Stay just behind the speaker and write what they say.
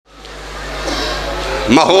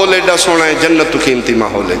ماحول ایڈا سونا ہے، جنت تو قیمتی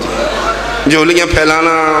ماحول ہے جی، جھولیاں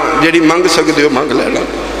پھیلانا جیڑی منگ سکتے ہو منگ لینا۔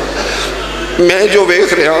 میں جو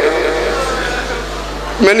ویکھ رہا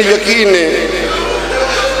میں نے یقین ہے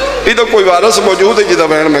یہ تو کوئی وارث موجود ہے جدہ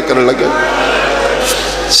بیان میں کرنے لگا،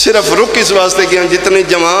 صرف رک اس واسطے کیا جتنے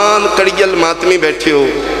جوان کڑیل ماتمی بیٹھے ہو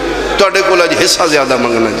توڑے کو لج حصہ زیادہ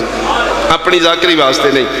منگنا جی، اپنی ذاکری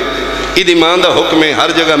واسطے نہیں۔ ایدی ماں دا حکم ہے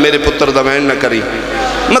ہر جگہ میرے پتر دا وین نہ کری،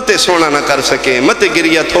 متے سونا نہ کر سکے، متے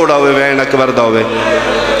گریا تھوڑا ہوئے وین اکبر دا ہوئے،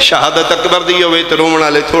 شہادت اکبر دی ہوئے تو رومن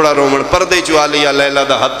آلے تھوڑا رومن، پردے چوالیا لیلہ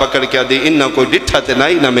دا ہاتھ پکڑ کیا دی، انہا کوئی ڈٹھا تے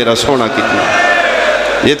نائی نہ میرا سونا کتنا۔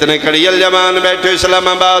 جتنے کڑیل جوان بیٹھے اسلام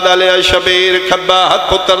آباد علیہ شبیر کھبا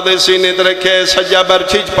ہاتھ پتر دے سینے رکھے، سجا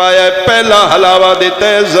برچھج پایا، پہلا حلاوہ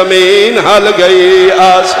دیتے زمین ہل گئی،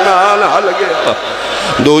 آسمان ہل گیا،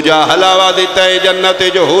 دوجا حلاوہ دیتا ہے جنت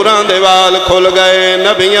جو حوران دیوال کھل گئے،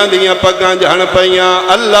 نبیاں دیاں پگاں جھن پئیاں،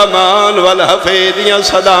 اللہ مان والحفیدیاں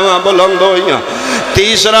صداواں بلند ہوئیاں،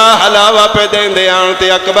 تیسرا حلاوہ پہ دین دے آنتے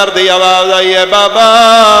اکبر دی آواز آئی ہے، بابا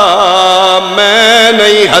میں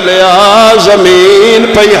نہیں ہلیا زمین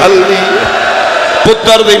پہ ہل دی،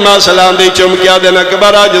 پتر دی ماں سلام دی چمکیا دین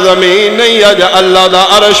اکبر آج زمین نہیں آج اللہ دا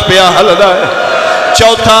عرش پہ ہل دا ہے۔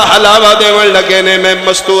 چوتھا حلاوہ دے ون لگے نے میں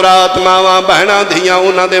مستورات ماواں بہنا دھیاں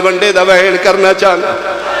انہاں دے ونڈے دا وہین کرنا چاہنا۔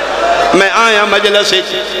 میں آیا مجلس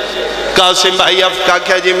قاسم بھائی افقا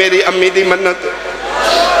کیا جی میری امی دی منت،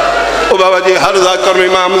 او بابا جی ہر ذاکر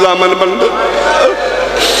امام زامن بند،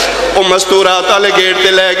 او مستورات آلے گیٹ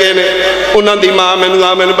تے لے گئے نے انہاں دی ماں میں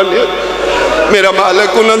زامن بندے، میرا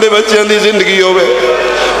مالک انہاں دے بچیاں دی زندگی ہوئے،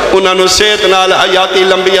 انہاں نو صحت نال حیاتی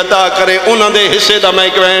لمبی عطا کرے، انہاں دے حصے دا میں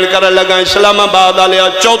کوین کر لگا۔ اسلام آباد آلیا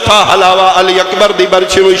چوتھا حلاوہ علی اکبر دی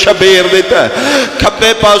برچی نو شبیر دیتا ہے،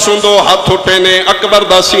 کھپے پاسوں دو ہاتھ اٹھے نے اکبر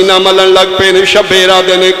دا سینہ ملن لگ پے نے، شبیرہ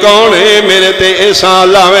دینے کون ہے میرے تے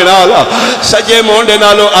احسان لاوے نالا، سجے مونڈے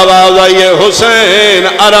نالو آواز آئی ہے، حسین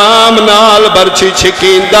آرام نال برچی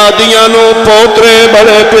چھکین دادیاں نو پوترے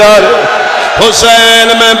بڑے پیارے، حسین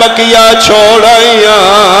میں بکیا چھوڑائیاں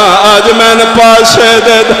آج میں نے پاسے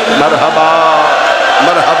دے دا، مرحبا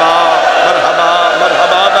مرحبا مرحبا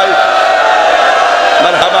مرحبا بھائی،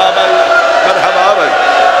 مرحبا بھائی، مرحبا بھائی،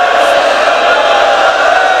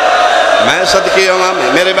 میں صدقے امام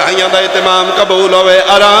میرے بھائیاں دا اہتمام قبول ہوئے،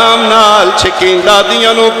 آرام نال چھکین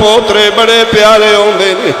دادیاں نو پوترے بڑے پیارے ہوں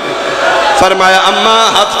دے نے، فرمایا اماں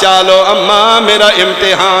ہاتھ چالو، اماں میرا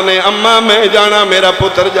امتحان ہے، اماں میں جانا میرا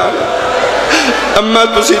پتر جانا، اماں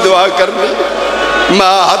تسی دعا کرنی،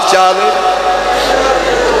 ماں ہاتھ چالے،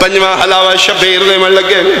 پنجواں حلاوہ شبیر دے من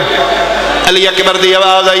لگے، علی اکبر دی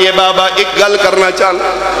آواز آئیے بابا ایک گل کرنا چاہنا،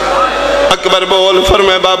 اکبر بول،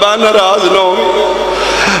 فرمائے بابا ناراض نہ ہو،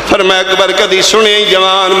 فرمائے اکبر کدی سنے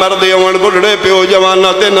جوان مردے ہون بڑھڑے پیو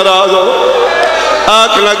جوانہ تے ناراض ہو،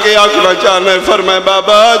 آکھنا کے آکھنا چاہنا ہے، فرمائے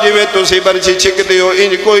بابا جی میں تسی برچی چھک دیو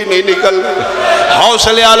انج کوئی نہیں نکل،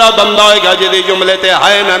 حوصلے آلہ بندہ ہوئے گا جدی جملے تے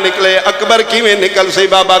ہائے نہ نکلے، اکبر کی میں نکل سی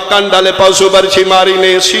بابا کنڈالے پاسو برچی ماری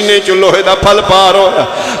نے سینے چو لوہے دا پھل پار ہو،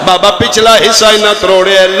 بابا پچھلا حصہ نہ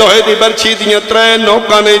تروڑے ہے، لوہے دی برچی دیاں ترے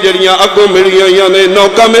نوکا نے جڑیاں اگو مڑیاں نے،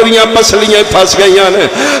 نوکا میریاں پسلیاں پھس گئیاں نے،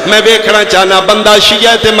 میں بیکھنا چاہنا بندہ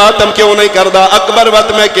شیعہ تے ماتم کیوں نہیں کردہ، اکبر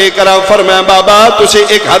وقت میں کے کرا، فرمایا بابا تسی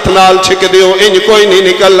ایک ہاتھ نال چھک دیو انج کوئی نہیں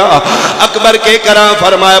نکلنا، اکبر کے کرا،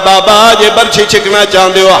 فرمایا بابا جے برچی چھکنا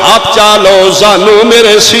چاہن دیو ہاتھ چالو زانو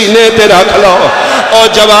میرے سینے تے رکھ لو، او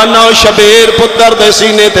جوانو شبیر پتر دے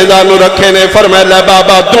سینے تے زانو رکھے نے، فرمایا لے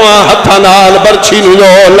بابا دعا ہتھا نال برچی نو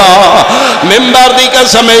زولا، ممبر دی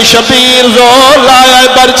قسم شبیر زولا آیا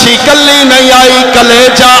برچی کلی نہیں آئی، کلے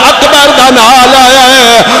جا اکبر دا نال آیا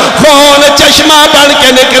ہے، خون چشمہ بن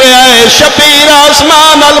کے نکرے آئے، شبیر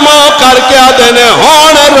آسمان علمو کر کے آدھنے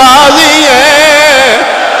ہون راضی ہے،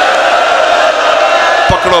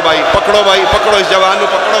 پکڑو بھائی پکڑو بھائی پکڑو اس جوانو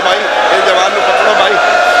پکڑو بھائی، اس جوانو پکڑو بھائی،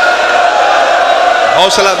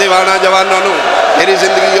 حوصلہ دیوانا جوانوں نو میری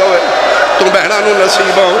زندگی ہوئے تم بہنا نو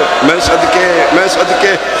نصیب ہو، میں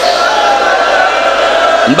صدقے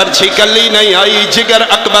برچی کلی نہیں آئی، جگر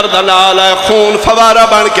اکبر دا نال ہے، خون فوارہ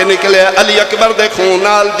بن کے نکلے، علی اکبر دے خون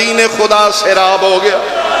نال دین خدا سیراب ہو گیا،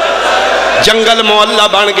 جنگل معلہ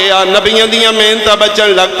بن گیا، نبیاں دیاں محنتاں بچن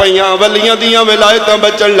لگ پئیاں، ولیاں دیاں ولایتاں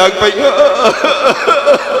بچن لگ پئیاں،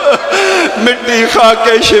 مٹی کھا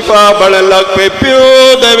کے شفا بڑھن لگ پئے،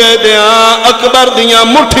 پیو دے دیاں اکبر دیاں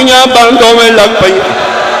مٹھیاں بندوں میں لگ پئیاں۔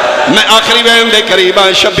 میں آخری بہن دے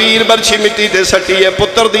قریباں، شبیر برچی مٹی دے سٹی ہے،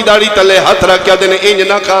 پتر دی داڑی تلے ہاتھ رکھیا دینے انج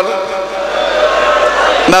نہ کر،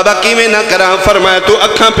 بابا کی میں نہ کراں، فرمایا تو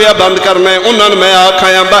اکھاں پیا بند کرنا ہے، انہوں میں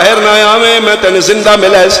آکھایا باہر نہ آویں، میں تن زندہ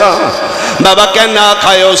ملے سا، بابا کہنا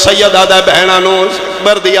آکھائیو سید آدھا بہنانو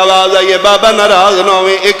اکبر دی آواز آئی ہے بابا ناراض نہ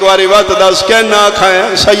ہوئے ایک واری وقت دس کہنا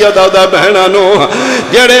کھائیں سیدہ دا بہنہ نو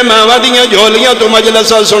جڑے ماما دیاں جھولیاں تو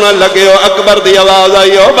مجلسہ سنن لگے ہو اکبر دی آواز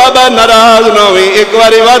آئی ہو بابا ناراض نہ ہوئے ایک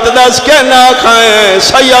واری وقت دس کہنا کھائیں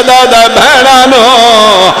سیدہ دا بہنہ نو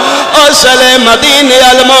اصل مدینے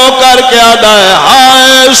علموں کر کے آدھا ہے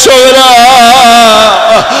ہائے سورا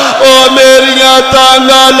او میریاں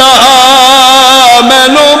تانگا لہا میں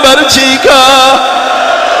نو برچی کا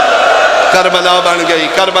کربلا بن گئی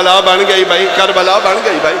کربلا بن گئی بھائی کربلا بن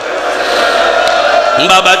گئی بھائی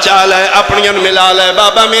بابا چال ہے اپنیاں ملا لے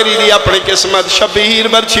بابا میری دی اپنی قسمت شبیر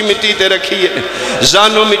برچی مٹی تے رکھی ہے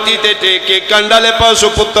زانو مٹی تے ٹیکے کنڈالے پاسو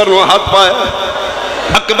پتر نو ہاتھ پایا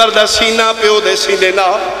اکبر دا سینہ پیو دے سینے نا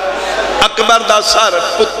اکبر دا سر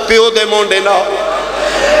پیو دے مونڈے نا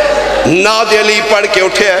ناد علی پڑھ کے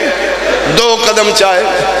اٹھے ہیں 2 قدم چاہے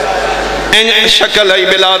این شکل ہے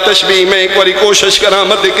بلا تشبیح میں ایک باری کوشش کرا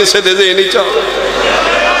مت کسے دے ذہنی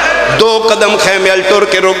چاہ 2 قدم خیمے الٹور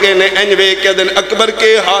کے روکے نے این وے کے دن اکبر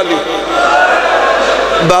کے حالی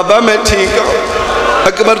بابا میں ٹھیک ہوں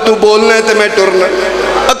اکبر تو بولنا ہے تو میں ٹرنا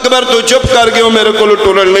اکبر تو چپ کر گئے ہو میرے کو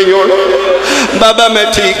ٹرن نہیں ہونا بابا میں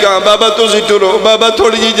ٹھیک ہاں بابا تو زی ٹرو بابا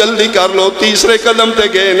تھوڑی جی جلدی کر لو 3 قدم تے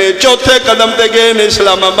گئے نے 4 قدم تے گئے نے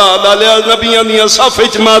اسلام آباد آلیا نبیان دیا صف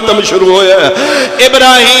اجماعتم شروع ہویا ہے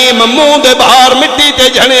ابراہیم منہ دے باہر مٹی تے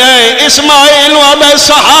جھنے ہیں اسماعیل وعدہ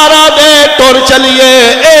سہارا دے ٹور چلیے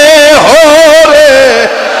اے ہو رے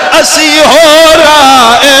اسی ہو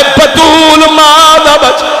رہا اے پتول مادہ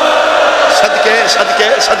بچ صدقے صدقے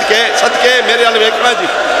صدقے صدقے میرے علم ایکنا جی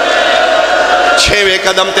 6ویں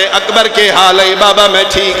قدم تے اکبر کے حال ہے بابا میں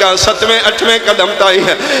ٹھیک ہاں 7ویں 8ویں قدم تائی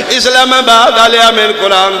ہے اسلام آباد آلیا میں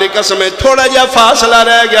قرآن دی قسمیں تھوڑا جا فاصلہ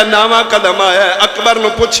رہ گیا 9واں قدم آیا ہے اکبر نو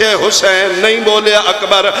پوچھے حسین نہیں بولیا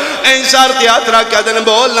اکبر این سار تیاترہ کہہ دن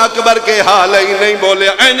بولنا اکبر کے حال ہے نہیں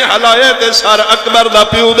بولیا این حلائے تے سار اکبر دا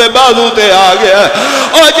پیو دے بازو تے آ گیا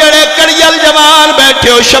او جڑے کڑیل جوان بیٹھے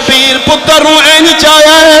ہو شبیر پتر نو این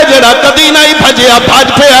چایا ہے جڑا کدی نہیں بھجیا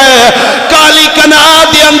بھج پہ ہے کالی کنا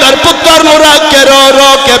دی اندر پتر نو رکھ کے رو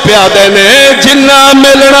رو کے پیادے نے جنہ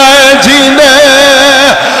ملنا ہے جینے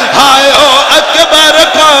ہائے او اکبر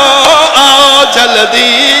کو آؤ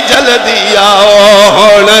جلدی جلدی آؤ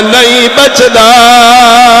ہون نہیں بچدا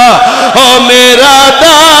او میرا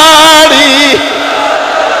داڑی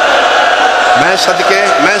میں صدقے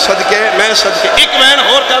ایک وین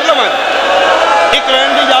اور کر لوں ایک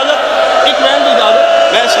وین دی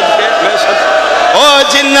اجازت میں صدقے او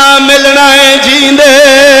جنہ ملنا ہے جیندے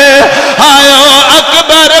آؤ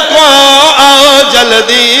اکبر کو آؤ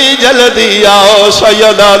جلدی جلدی آؤ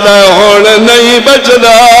سیدہ دے ہون نہیں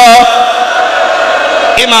بچدا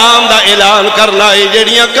امام دا اعلان کرنا ہے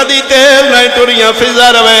جڑیاں کدی تیل نہیں ٹوریاں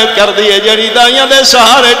فضا روایت کر دیئے جڑی دائیاں دے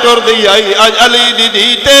سہارے ٹور دی آئی آج علی دی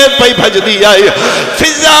دی تیل پئی بھج دی آئی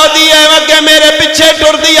فضا دی ہے اگے میرے پچھے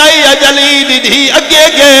ٹور دی آئی آج علی دی دی اگے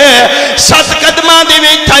گئے 7 قدمہ دی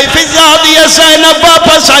بیٹھائی فضا دی ہے زینب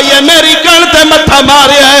واپس آئی ہے میری کانتے متھا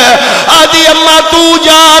مارے ہے آدھی اممہ تو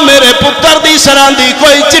جا میرے پتر دی سران دی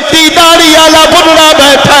کوئی چٹی داڑی آلا بڑھڑا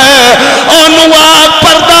بیٹھا ہے انو آگ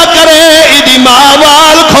پردہ کرے ایدی ماوال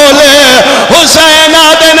کھولے حسین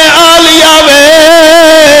آدھے نے آلیا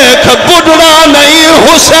ویکھ بڑھڑا نہیں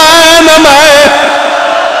حسین میں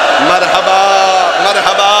مرحبا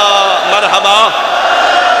مرحبا مرحبا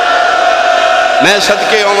میں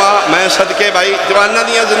صدقے ہوا میں صدقے بھائی جوانہ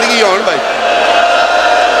دیا زندگی ہون بھائی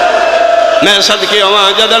میں صدقے ہوا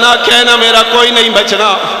جدنا کہنا میرا کوئی نہیں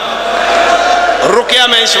بچنا رکیا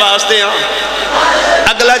میں اس واسطے ہاں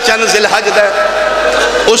اگلا چند ذی الحج دے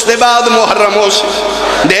اس دے بعد محرم ہو سی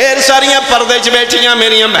دیر ساریاں پردے چ بیٹھیاں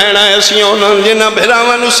میریاں بہنہ ایسی ہوں جنہ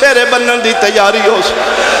بھراوانو سیرے بنن دی تیاری ہو سی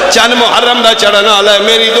چند محرم دا چڑھنا لے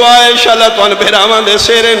میری دعا ہے انشاءاللہ تو ان بھراوان دے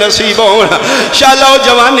سیرے نصیب ہوں انشاءاللہ وہ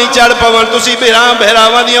جوانی چڑھ پون تسی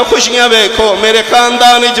بھراوان دیاں خوشیاں بیکھو میرے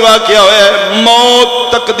خاندان اجوا کیا ہوئے موت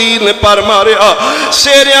تقدیر نے پر ماریا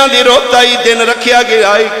سیریاں دی روتائی دن رکھیا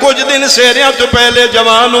گیا کچھ دن سیریاں تو پہلے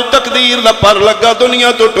جوانو تقدیر دا پر لگا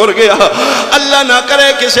دنیا تو ٹر گیا اللہ نہ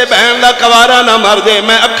کرے کسے بہن دا کوارا نہ مر دے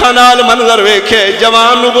میں اکھا نال منظر ویکھے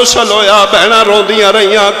جوان غسل ہویا بہنہ روندیاں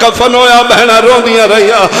رہیاں کفن ہویا بہنہ روندیاں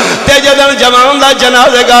رہیاں تے جدن جوان دا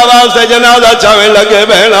جنازے کا آواز تے جنازہ چاہے لگے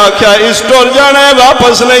بہنہ کیا اس ٹور جانے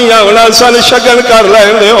واپس نہیں آونا سن شگن کر لیں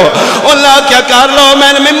دے ہو اللہ کیا کر لو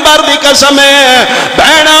میں ممبر دی قسم ہے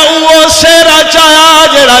بہنہ وہ سیرا چایا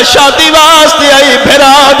جڑا شادی واسطے آئی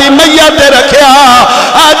بھرا دی میت رکھیا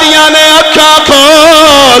آدیاں نے اکھا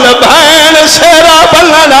کھول بہن سیرا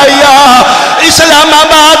بلن آیا اسلام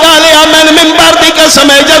آباد آلیا میں ممبر دی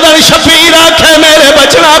قسم ہے جدن شفیر آکھے میرے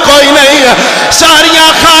بچنا کوئی نہیں ساریاں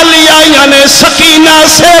خالی آئیاں نے سکینہ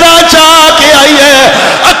سیرا چاہ کے آئی ہے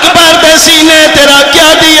سینے تیرا کیا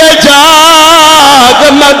دیے جاگ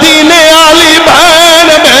مدینے والی بہن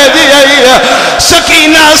بھیجی آئی ہے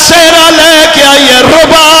سکینہ سیرا لے کے آئی ہے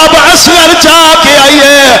رباب اصغر جا کے آئی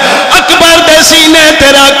ہے اکبر دے سینے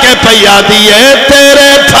تیرا کے پیا دیے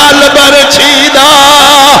تیرے تھل برچھیدہ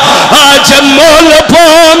آج مول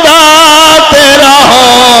پوندا تیرا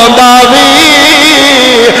ہوندا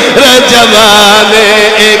ویر جوانے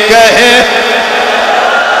ایک ہے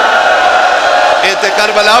ایتے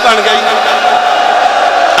کربلا بن گئی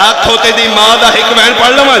آنکھ ہوتے دی ماں دا ایک وین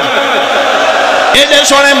پڑھ لو مجھ ایڈے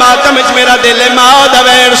سونے ماتم اچ میرا دل ماں دا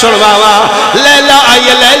وین سنواوا لیلہ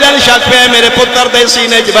آئیے لیلہ شک پہ میرے پتر دے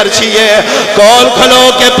سینے برچھیے کول کھلو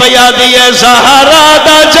کے پیا دیے زہرا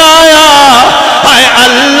دا جایا ہائے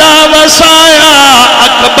اللہ وسایا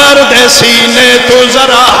اکبر دے سینے تو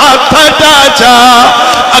ذرا ہاتھ ٹاچا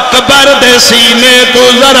اکبر دے سینے تو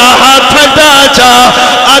ذرا ہاتھ ٹاچا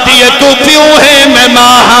آدھیے تو پیوں ہے میں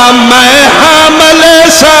ماہا میں حامل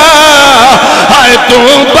سا ہائے تو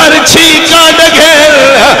برچھی کا ڈگھر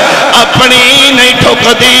اپنی نہیں ٹھک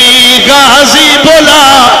دی غازی بولا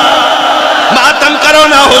ماتم کرو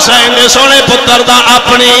نا حسین دے سونے پتر دا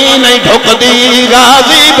اپنی نہیں ٹھک دی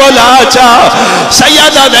غازی بولا چاہ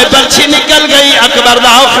سیدہ دے برچھی نکل گئی اکبر دا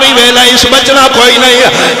آخری ویلہ اس بچنا کوئی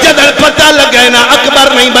نہیں جدر پتہ لگے نا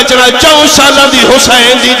اکبر نہیں بچنا 4 سالہ دی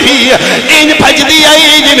حسین دی تھی ان بھج دی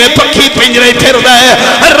آئی جنہیں پکھی پنجرے پھر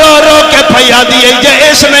دے رو رو کے پھیا دی جے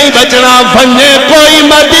اس نہیں بچنا بھنجے کوئی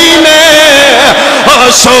مدینے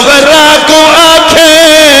سغرہ کو آکھے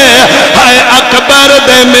ہائے اکبر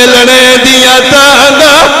دے ملنے دیا